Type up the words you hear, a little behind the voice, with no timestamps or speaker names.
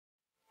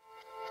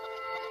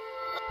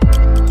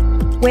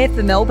We're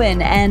for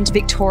Melbourne and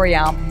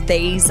Victoria.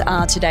 These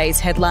are today's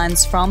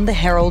headlines from the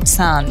Herald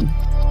Sun.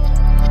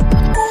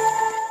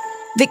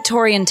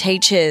 Victorian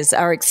teachers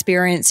are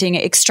experiencing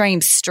extreme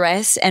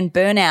stress and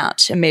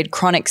burnout amid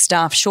chronic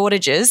staff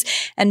shortages,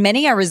 and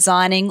many are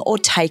resigning or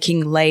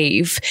taking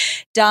leave.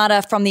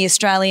 Data from the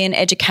Australian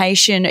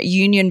Education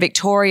Union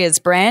Victoria's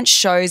branch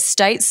shows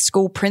state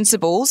school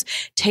principals,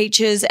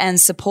 teachers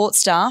and support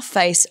staff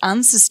face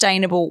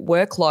unsustainable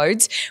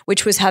workloads,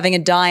 which was having a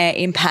dire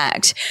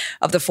impact.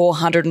 Of the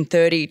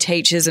 430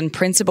 teachers and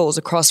principals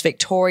across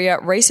Victoria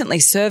recently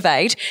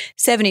surveyed,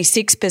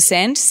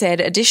 76%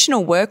 said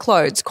additional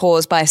workloads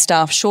caused by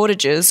staff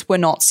shortages were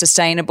not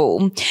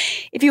sustainable.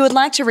 If you would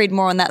like to read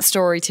more on that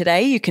story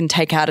today, you can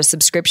take out a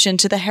subscription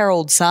to the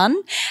Herald Sun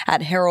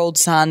at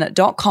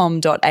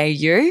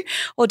heraldsun.com.au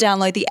or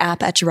download the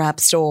app at your app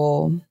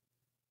store.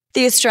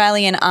 The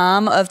Australian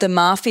arm of the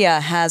mafia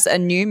has a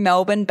new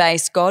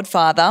Melbourne-based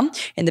godfather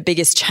in the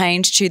biggest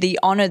change to the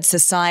honoured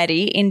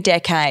society in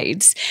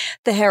decades.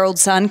 The Herald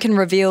Sun can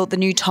reveal the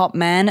new top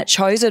man,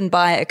 chosen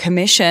by a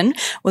commission,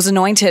 was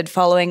anointed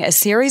following a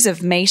series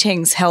of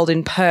meetings held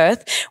in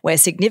Perth where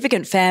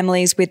significant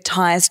families with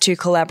ties to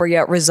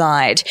Calabria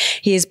reside.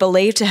 He is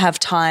believed to have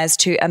ties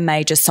to a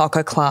major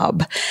soccer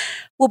club.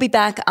 We'll be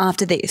back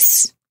after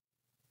this.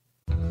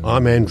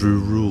 I'm Andrew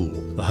Rule,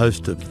 the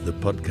host of the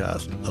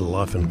podcast A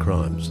Life and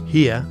Crimes.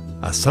 Here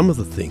are some of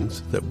the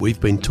things that we've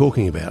been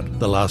talking about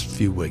the last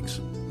few weeks.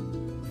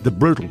 The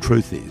brutal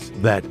truth is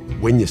that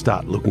when you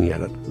start looking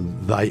at it,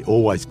 they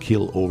always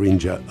kill or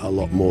injure a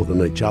lot more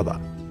than each other.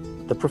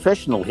 The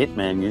professional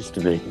hitman used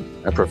to be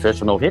a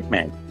professional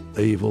hitman.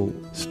 Evil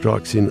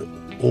strikes in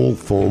all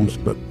forms,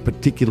 but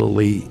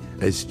particularly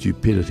as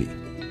stupidity.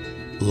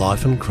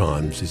 Life and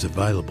Crimes is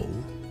available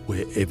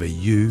wherever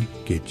you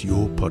get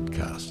your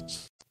podcasts.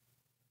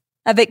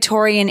 A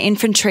Victorian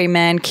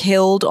infantryman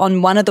killed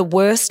on one of the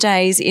worst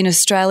days in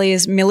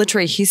Australia's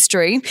military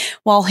history,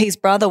 while his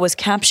brother was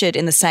captured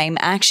in the same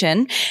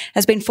action,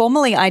 has been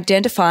formally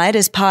identified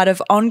as part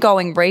of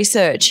ongoing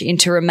research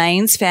into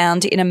remains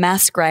found in a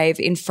mass grave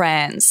in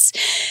France.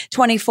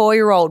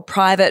 24-year-old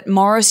Private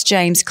Maurice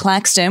James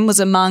Claxton was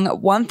among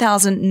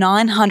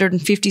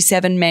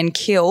 1,957 men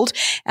killed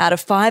out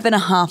of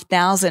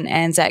 5,500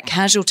 Anzac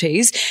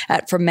casualties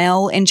at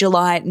Fromelles in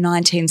July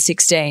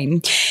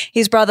 1916.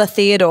 His brother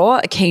Theodore,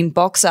 a keen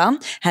boxer,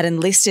 had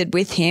enlisted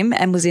with him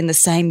and was in the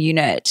same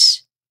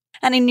unit.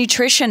 And a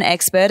nutrition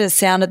expert has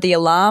sounded the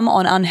alarm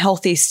on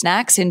unhealthy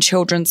snacks in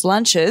children's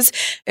lunches,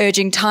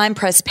 urging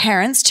time-pressed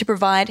parents to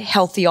provide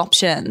healthy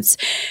options.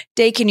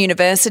 Deakin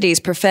University's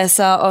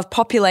Professor of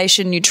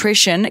Population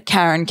Nutrition,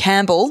 Karen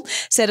Campbell,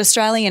 said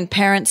Australian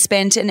parents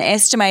spent an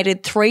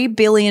estimated $3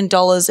 billion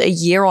a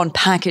year on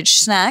packaged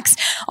snacks,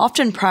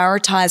 often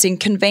prioritising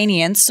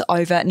convenience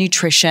over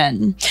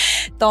nutrition.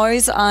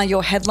 Those are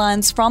your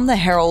headlines from the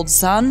Herald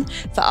Sun.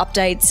 For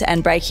updates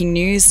and breaking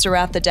news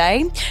throughout the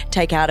day,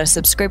 take out a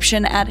subscription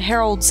at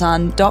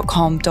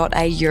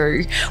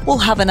heraldsun.com.au. We'll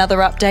have another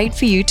update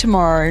for you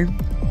tomorrow.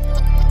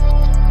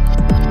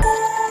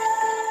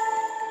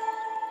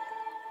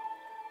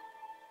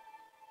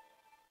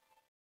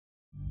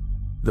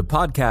 The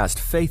podcast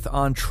Faith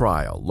on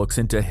Trial looks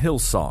into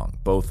Hillsong,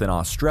 both in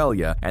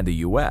Australia and the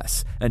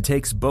US, and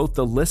takes both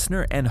the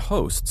listener and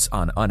hosts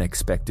on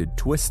unexpected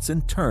twists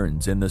and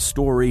turns in the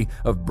story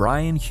of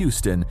Brian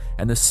Houston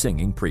and the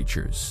Singing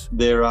Preachers.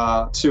 There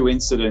are two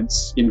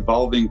incidents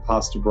involving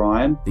Pastor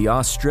Brian. The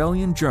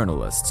Australian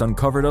journalists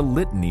uncovered a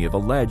litany of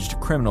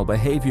alleged criminal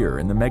behavior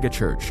in the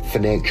megachurch.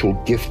 Financial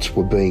gifts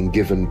were being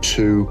given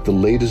to the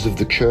leaders of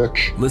the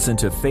church. Listen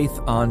to Faith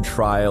on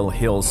Trial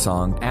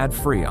Hillsong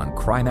ad-free on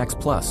Crimex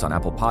Plus on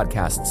Apple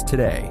Podcasts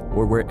today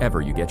or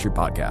wherever you get your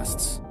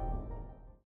podcasts.